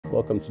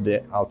welcome to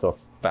the Aalto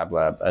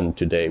Fablab, and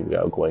today we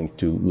are going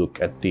to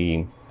look at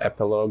the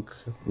Epilog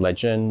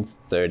Legend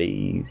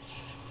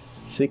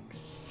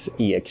 36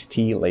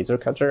 EXT laser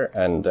cutter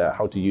and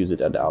how to use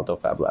it at the Aalto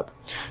Fablab.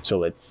 So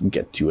let's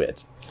get to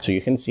it. So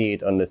you can see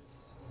it on this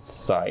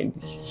side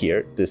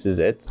here. This is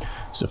it.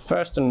 So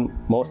first and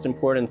most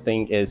important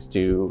thing is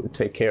to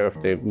take care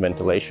of the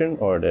ventilation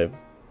or the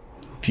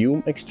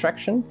fume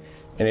extraction,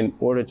 and in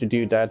order to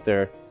do that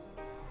there are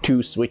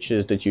two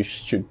switches that you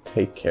should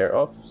take care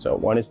of. So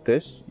one is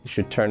this, you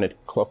should turn it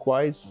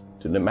clockwise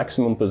to the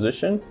maximum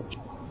position.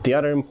 The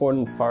other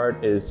important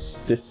part is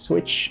this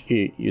switch,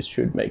 you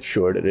should make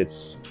sure that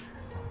it's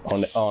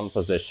on the on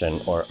position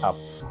or up.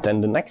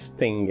 Then the next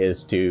thing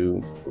is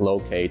to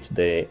locate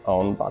the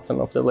on button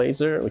of the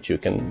laser, which you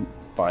can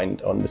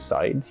find on the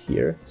side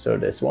here, so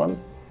this one.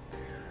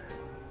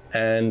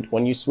 And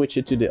when you switch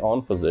it to the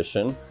on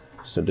position,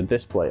 so the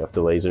display of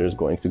the laser is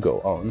going to go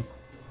on.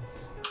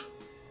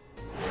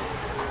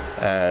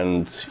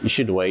 And you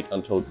should wait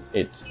until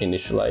it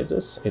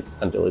initializes,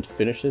 until it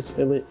finishes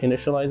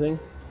initializing.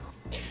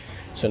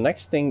 So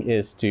next thing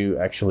is to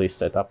actually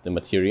set up the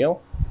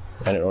material.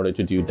 And in order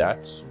to do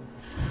that,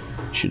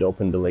 you should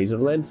open the laser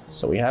lid.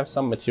 So we have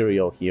some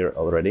material here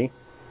already.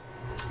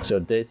 So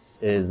this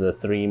is a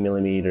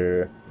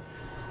 3mm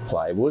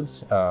plywood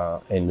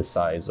in the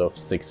size of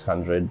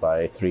 600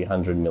 by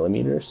 300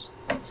 millimeters.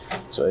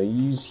 So I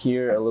use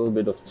here a little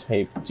bit of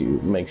tape to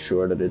make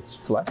sure that it's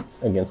flat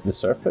against the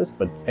surface,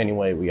 but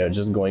anyway, we are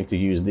just going to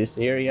use this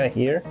area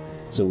here,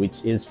 so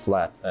which is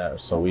flat,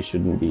 so we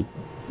shouldn't be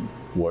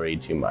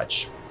worried too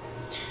much.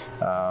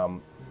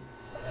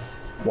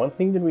 One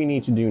thing that we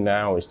need to do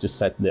now is to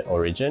set the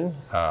origin,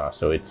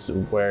 so it's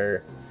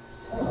where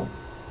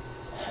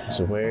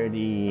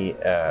the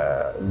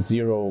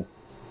zero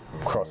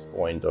cross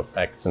point of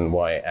X and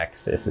Y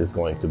axis is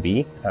going to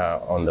be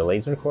on the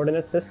laser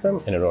coordinate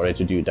system. And in order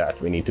to do that,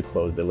 we need to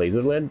close the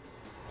laser lid,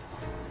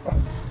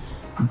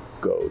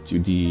 go to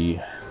the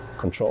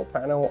control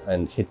panel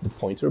and hit the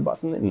pointer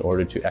button in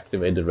order to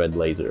activate the red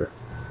laser.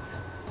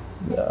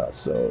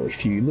 So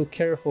if you look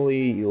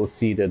carefully, you'll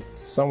see that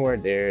somewhere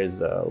there is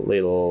a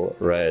little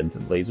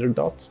red laser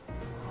dot.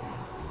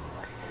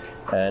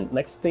 And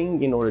next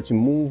thing, in order to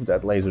move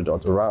that laser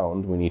dot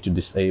around, we need to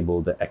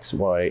disable the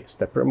XY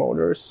stepper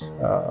motors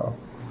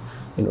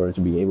in order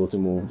to be able to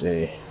move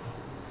the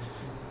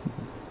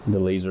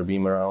laser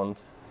beam around.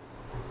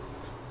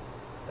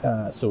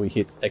 So we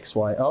hit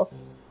XY off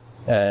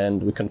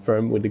and we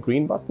confirm with the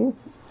green button,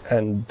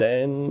 and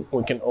then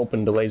we can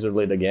open the laser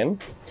lid again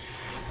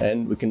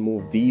and we can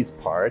move these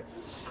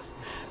parts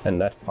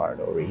and that part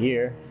over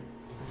here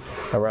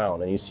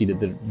around, and you see that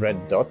the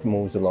red dot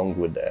moves along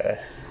with the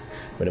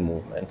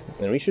movement.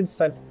 And we should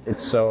set it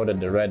so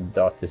that the red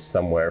dot is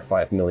somewhere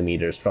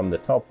 5mm from the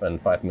top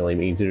and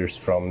 5mm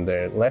from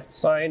the left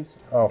side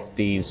of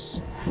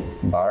these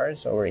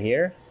bars over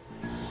here.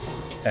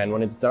 And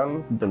when it's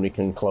done, then we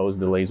can close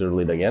the laser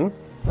lid again,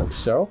 like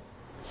so.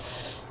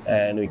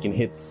 And we can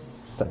hit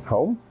set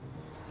home.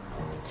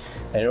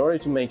 And in order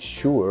to make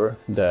sure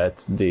that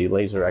the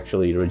laser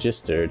actually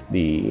registered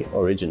the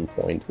origin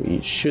point,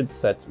 we should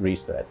set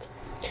reset.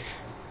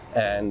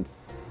 And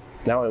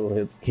now I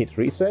will hit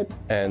reset,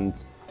 and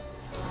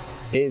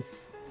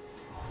if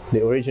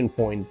the origin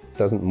point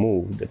doesn't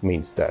move, that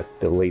means that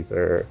the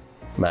laser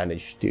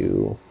managed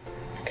to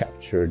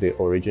capture the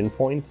origin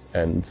point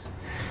and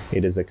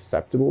it is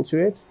acceptable to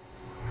it.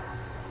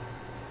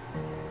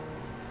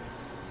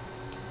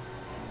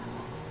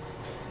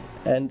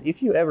 And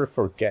if you ever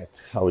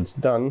forget how it's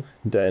done,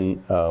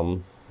 then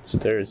so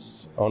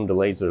there's on the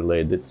laser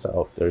lid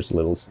itself, there's a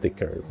little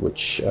sticker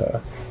which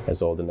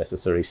has all the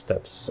necessary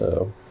steps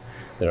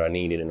that are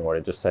needed in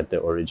order to set the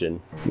origin.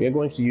 We are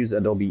going to use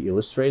Adobe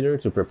Illustrator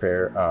to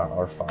prepare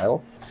our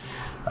file.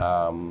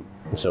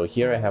 So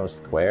here I have a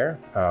square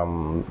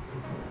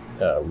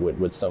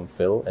with some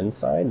fill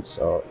inside.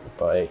 So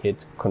if I hit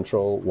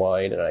Control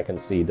Y, then I can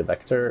see the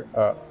vector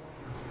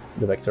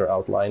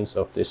outlines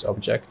of this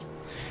object.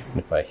 And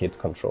if I hit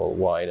Control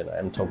Y, then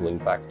I'm toggling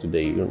back to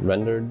the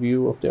rendered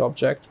view of the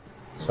object.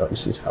 So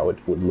this is how it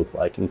would look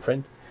like in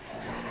print.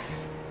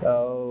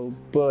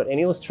 But in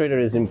Illustrator,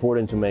 it is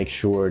important to make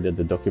sure that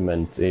the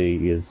document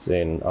is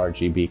in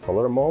RGB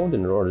color mode.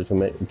 In order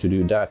to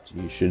do that,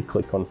 you should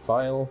click on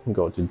File,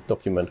 go to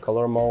Document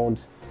Color Mode,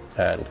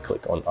 and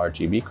click on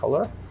RGB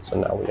Color.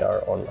 So now we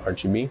are on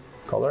RGB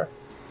color.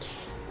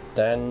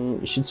 Then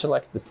you should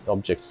select the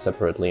object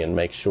separately and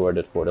make sure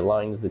that for the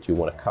lines that you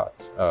want to cut,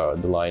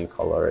 the line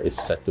color is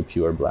set to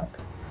pure black.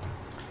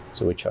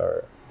 So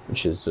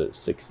which is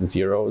 6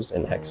 zeros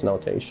in hex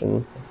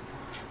notation.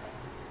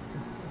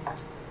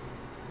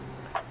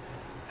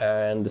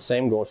 And the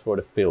same goes for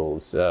the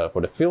fills.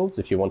 For the fills,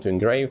 if you want to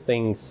engrave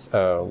things,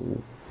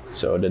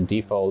 so the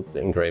default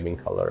engraving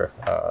color,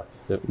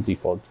 the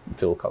default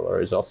fill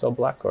color is also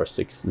black, or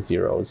 6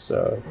 zeros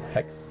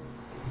hex.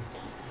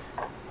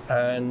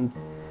 And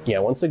yeah,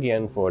 once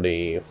again, for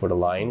the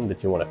line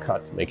that you want to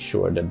cut, make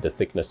sure that the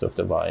thickness of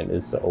the line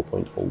is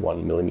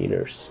 0.01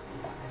 millimeters.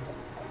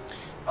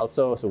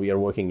 Also, so we are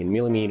working in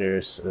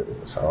millimeters,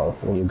 so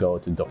when you go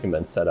to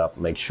document setup,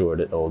 make sure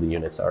that all the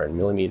units are in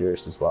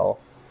millimeters as well.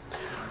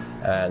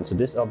 And so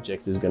this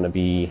object is going to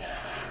be,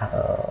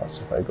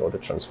 so if I go to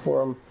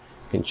transform,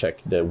 you can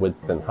check the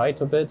width and height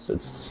of it. So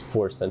it's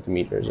 4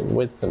 centimeters in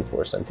width and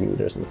 4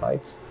 centimeters in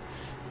height.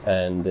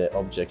 And the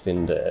object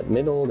in the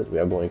middle that we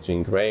are going to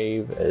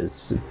engrave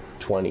is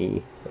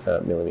 20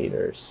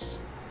 millimeters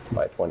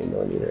by 20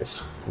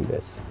 millimeters in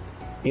this.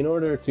 In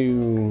order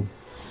to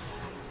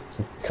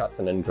cut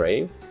and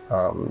engrave,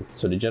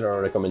 so the general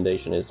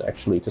recommendation is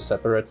actually to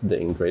separate the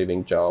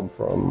engraving job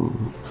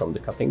from the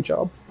cutting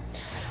job.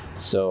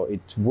 So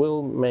it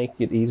will make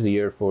it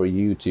easier for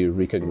you to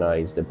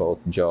recognize the both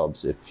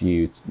jobs if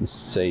you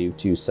save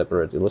 2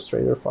 separate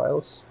Illustrator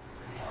files.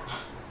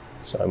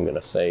 So I'm going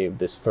to save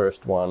this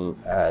first one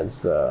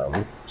as, so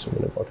I'm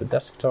going to go to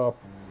desktop,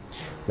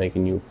 make a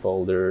new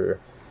folder,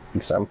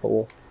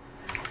 example.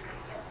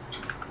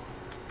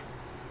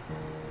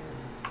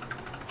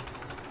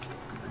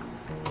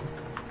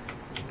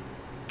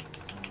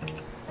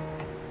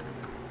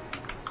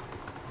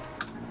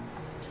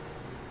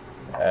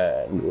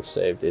 And we'll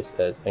save this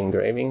as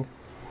engraving.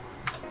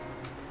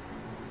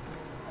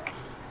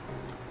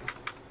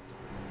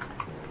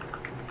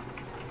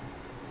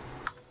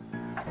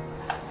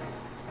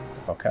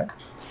 Okay.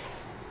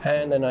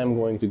 And then I'm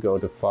going to go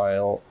to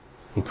File,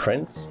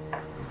 Print,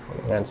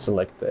 and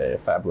select the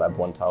Fablab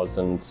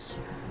 1000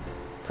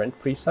 print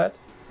preset.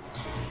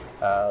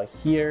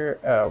 Here,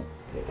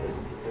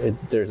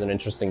 there's an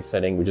interesting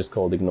setting which is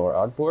called Ignore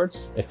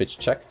Outboards. If it's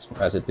checked,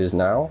 as it is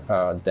now,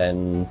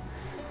 then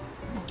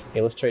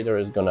Illustrator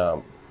is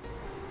gonna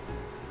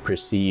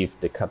perceive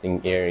the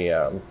cutting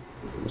area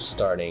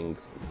starting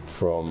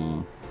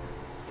from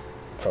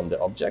the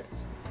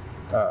objects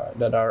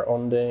that are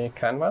on the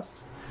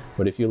canvas.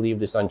 But if you leave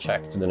this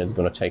unchecked, then it's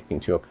going to take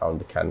into account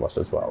the canvas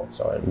as well.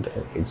 So and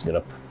it's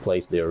going to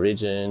place the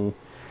origin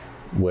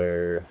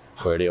where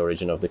the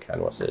origin of the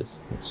canvas is.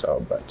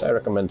 So, but I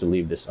recommend to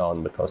leave this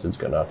on because it's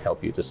going to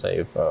help you to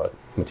save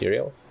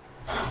material.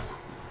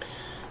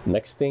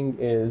 Next thing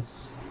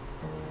is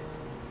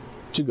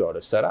to go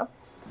to Setup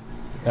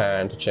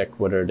and to check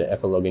whether the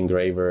Epilog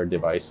engraver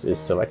device is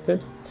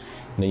selected.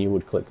 And then you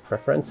would click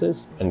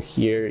Preferences, and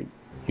here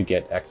you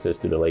get access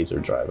to the laser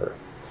driver.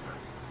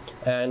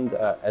 And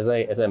as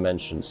I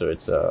mentioned, so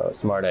it's a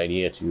smart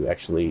idea to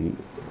actually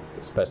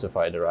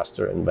specify the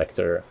raster and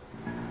vector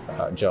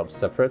jobs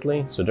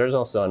separately. So there's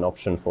also an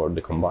option for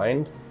the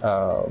combined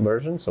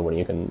version, so when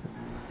you can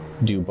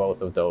do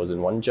both of those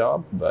in one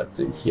job. But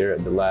here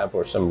at the lab,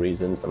 for some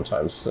reason,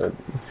 sometimes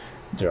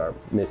there are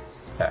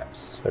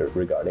mishaps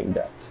regarding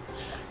that.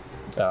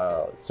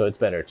 So it's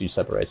better to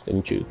separate it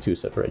into 2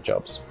 separate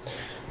jobs.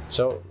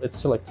 So let's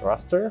select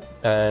raster,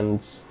 and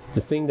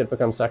the thing that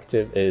becomes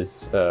active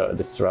is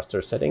this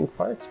raster setting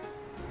part.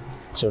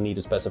 So we need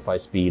to specify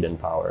speed and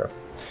power.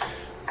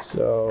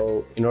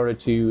 So in order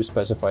to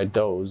specify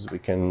those, we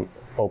can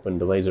open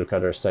the laser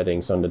cutter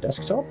settings on the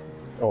desktop,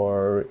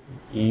 or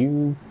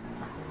you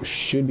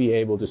should be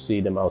able to see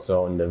them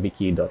also on the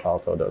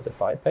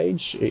wiki.aalto.fi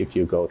page if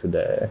you go to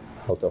the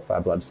Aalto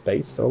Fablab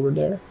space over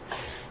there.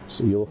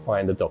 So you'll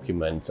find a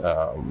document,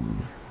 a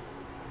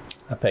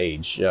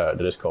page that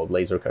is called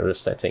laser cutter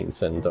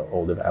settings, and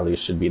all the values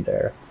should be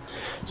there.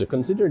 So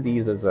consider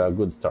these as a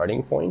good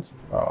starting point.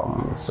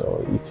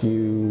 So if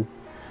you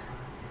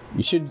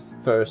should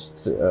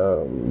first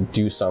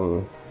do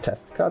some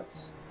test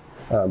cuts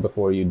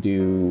before you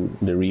do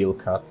the real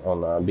cut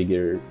on a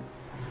bigger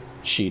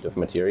sheet of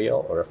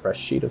material or a fresh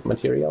sheet of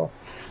material,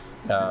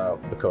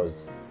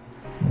 because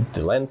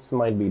the lens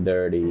might be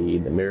dirty,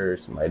 the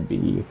mirrors might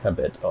be a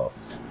bit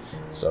off.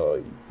 So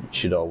you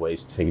should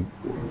always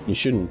you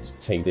shouldn't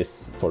take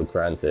this for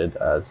granted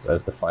as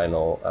the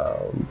final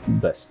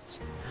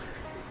best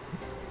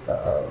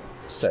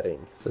setting.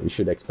 So you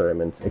should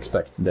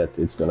expect that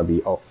it's going to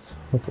be off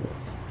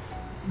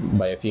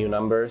by a few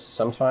numbers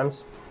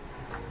sometimes.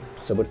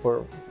 So, but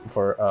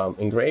for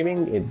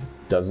engraving, it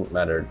doesn't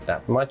matter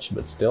that much,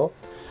 but still.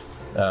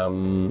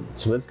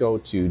 So let's go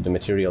to the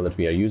material that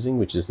we are using,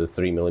 which is the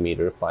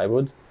 3mm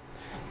plywood.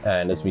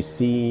 And as we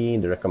see,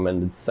 the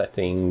recommended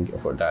setting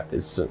for that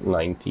is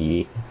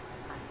 90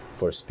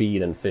 for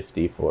speed and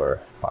 50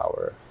 for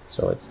power.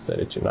 So let's set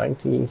it to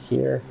 90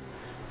 here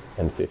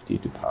and 50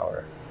 to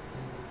power.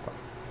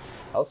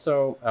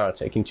 Also,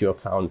 take into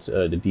account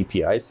the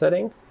DPI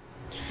setting.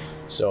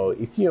 So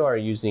if you are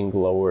using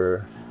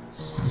lower,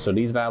 so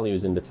these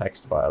values in the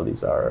text file,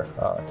 these are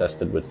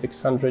tested with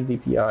 600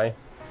 DPI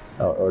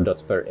or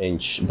dots per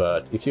inch.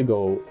 But if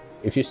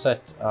you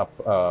set up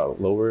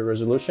lower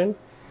resolution,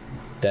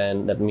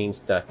 then that means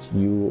that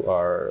you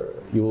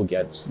will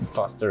get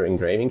faster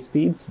engraving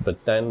speeds,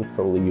 but then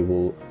probably you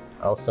will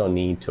also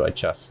need to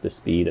adjust the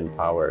speed and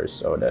power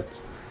so that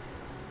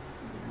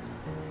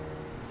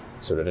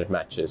it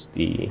matches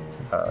the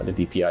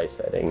DPI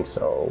setting.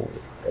 So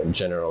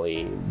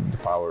generally the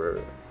power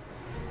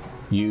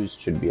used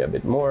should be a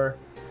bit more,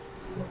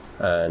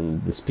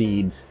 and the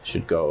speed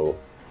should go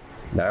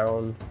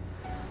down,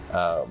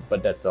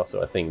 But that's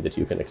also a thing that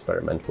you can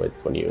experiment with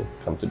when you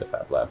come to the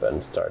Fablab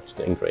and start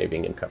the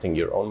engraving and cutting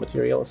your own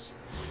materials,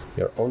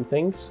 your own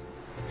things.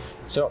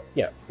 So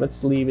yeah,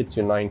 let's leave it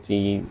to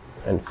 90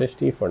 and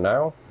 50 for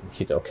now.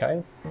 Hit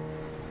OK.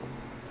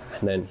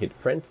 And then hit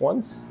print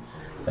once,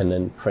 and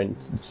then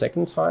print the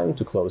second time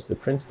to close the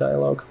print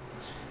dialog.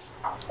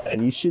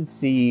 And you should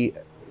see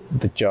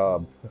the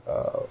job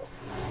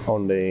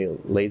on the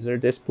laser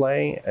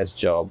display as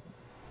job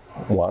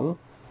 1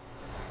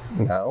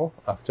 now,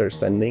 after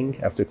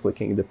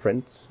clicking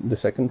the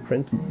second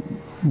print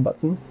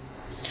button.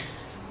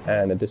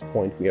 And at this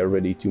point we are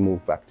ready to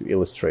move back to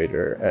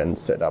Illustrator and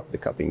set up the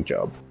cutting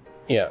job.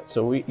 Yeah,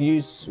 so we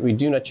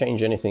do not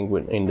change anything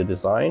in the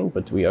design,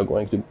 but we are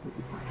going to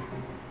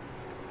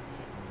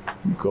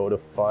go to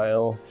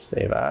File,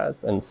 Save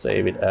As, and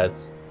save it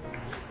as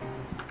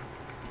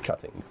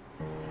cutting.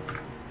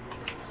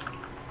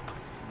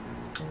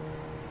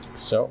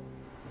 So,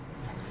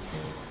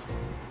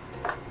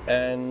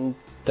 and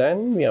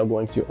then we are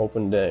going to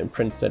open the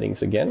print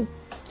settings again.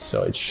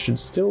 So it should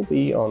still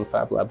be on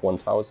Fablab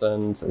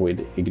 1000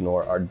 with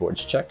ignore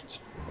artboards checked.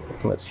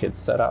 Let's hit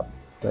setup.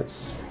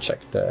 Let's check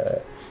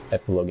the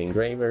Epilog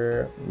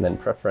engraver, and then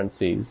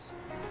preferences.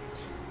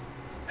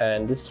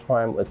 And this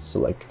time let's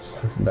select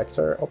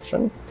vector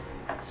option.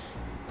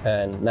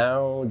 And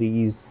now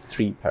these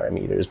 3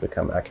 parameters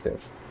become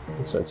active.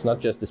 So it's not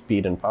just the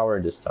speed and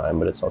power this time,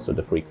 but it's also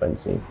the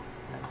frequency.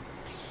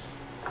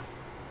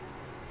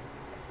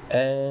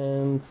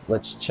 And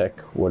let's check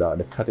what are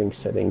the cutting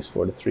settings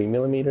for the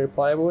 3mm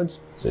plywood.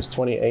 So it's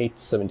 28,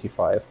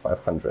 75,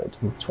 500.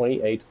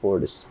 28 for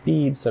the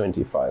speed,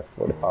 75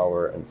 for the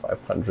power, and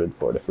 500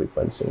 for the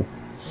frequency.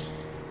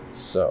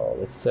 So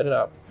let's set it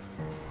up.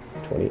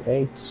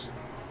 28,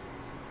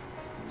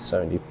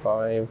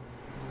 75,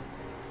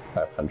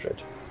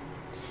 500.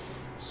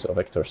 So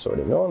vector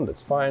sorting on,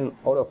 that's fine.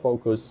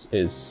 Autofocus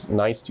is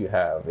nice to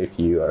have if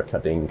you are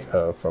cutting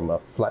from a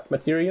flat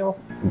material,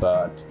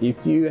 but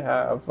if you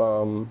have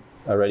a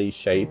ready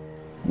shape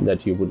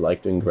that you would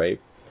like to engrave,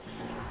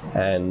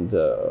 and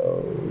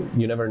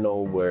you never know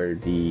where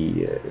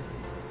the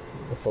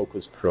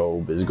focus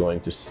probe is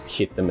going to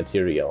hit the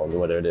material, and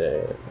whether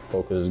the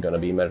focus is going to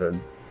be measured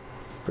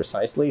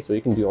precisely, so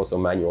you can do also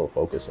manual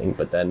focusing,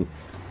 but then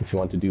if you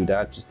want to do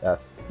that, just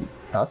ask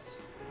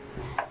us.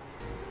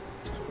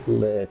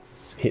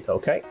 Let's hit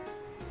OK,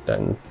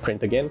 then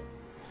print again,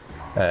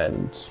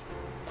 and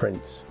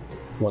print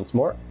once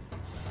more.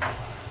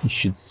 You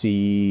should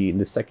see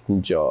the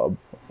second job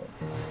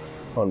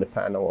on the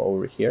panel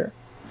over here.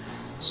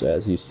 So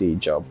as you see,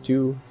 job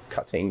 2,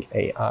 cutting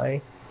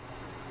AI.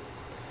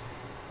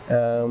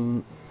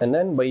 And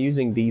then by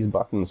using these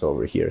buttons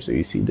over here, so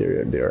you see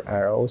there are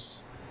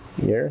arrows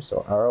here,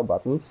 so arrow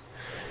buttons.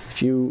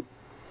 If you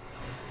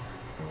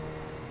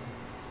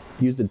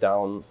use the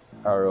down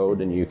arrow,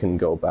 then you can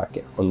go back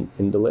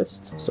in the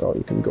list, so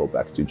you can go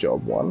back to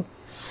job 1.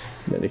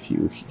 Then if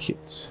you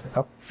hit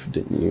up,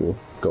 then you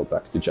go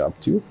back to job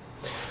 2.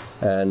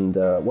 And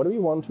what do we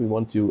want? We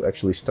want to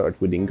actually start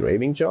with the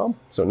engraving job.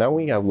 So now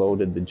we have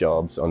loaded the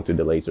jobs onto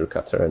the laser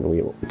cutter, and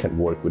we can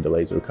work with the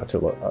laser cutter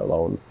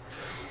alone.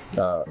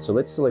 So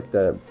let's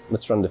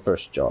run the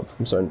first job.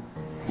 So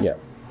yeah,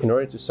 in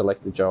order to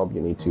select the job,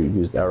 you need to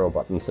use the arrow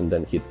buttons and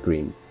then hit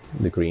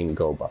the green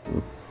go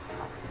button.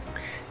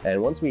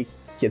 And once we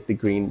hit the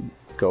green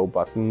go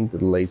button, the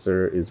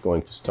laser is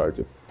going to start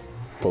a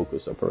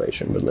focus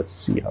operation, but let's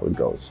see how it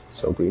goes.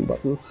 So green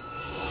button.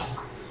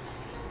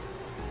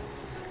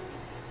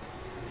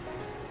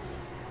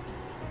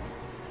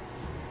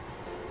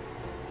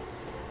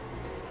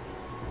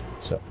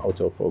 So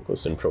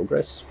autofocus in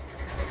progress.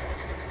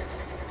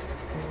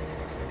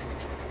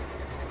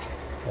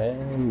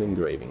 And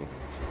engraving.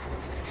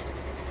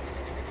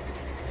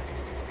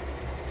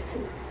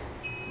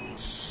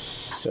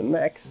 So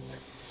next,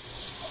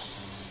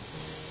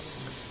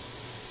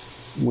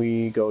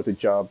 we go to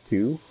job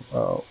 2,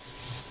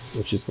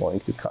 which is going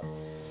to cut,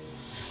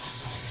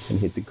 and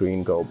hit the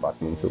green go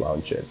button to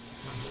launch it.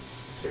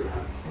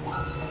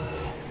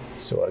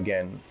 So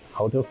again,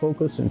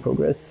 autofocus in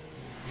progress.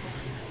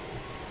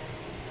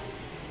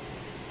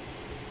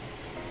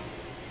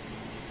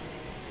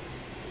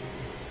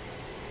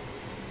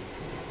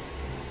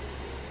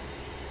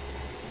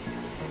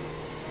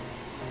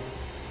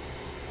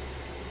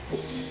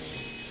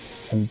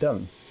 And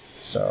done.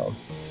 So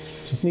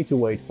just need to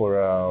wait for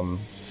a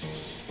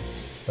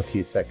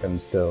few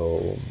seconds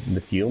till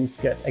the fumes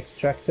get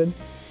extracted,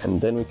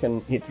 and then we can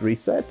hit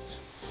reset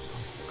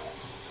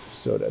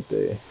so that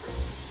the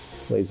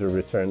laser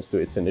returns to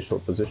its initial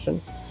position.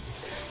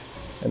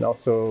 And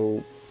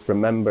also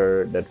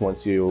remember that when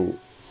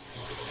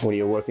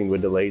you're working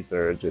with the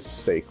laser,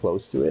 just stay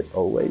close to it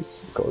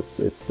always, because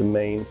it's the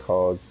main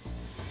cause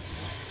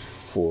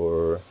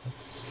for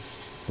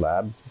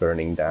labs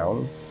burning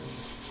down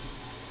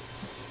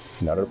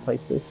in other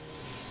places.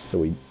 So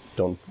we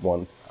don't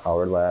want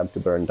our lab to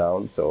burn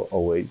down, so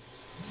always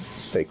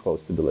stay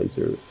close to the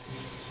laser.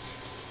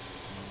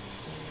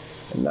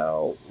 And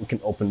now we can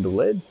open the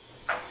lid.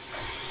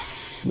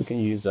 We can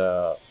use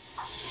a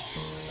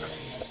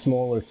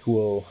smaller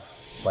tool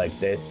like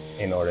this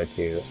in order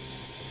to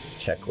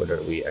check whether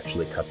we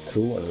actually cut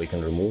through and we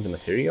can remove the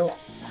material.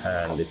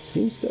 And it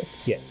seems that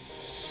yes.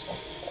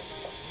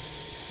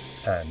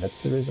 And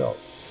that's the result.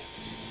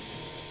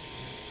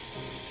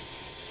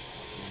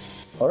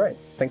 Alright,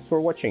 thanks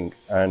for watching,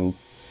 and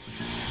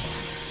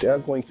there are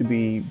going to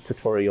be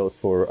tutorials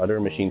for other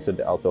machines at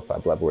the Aalto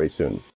Fablab very soon.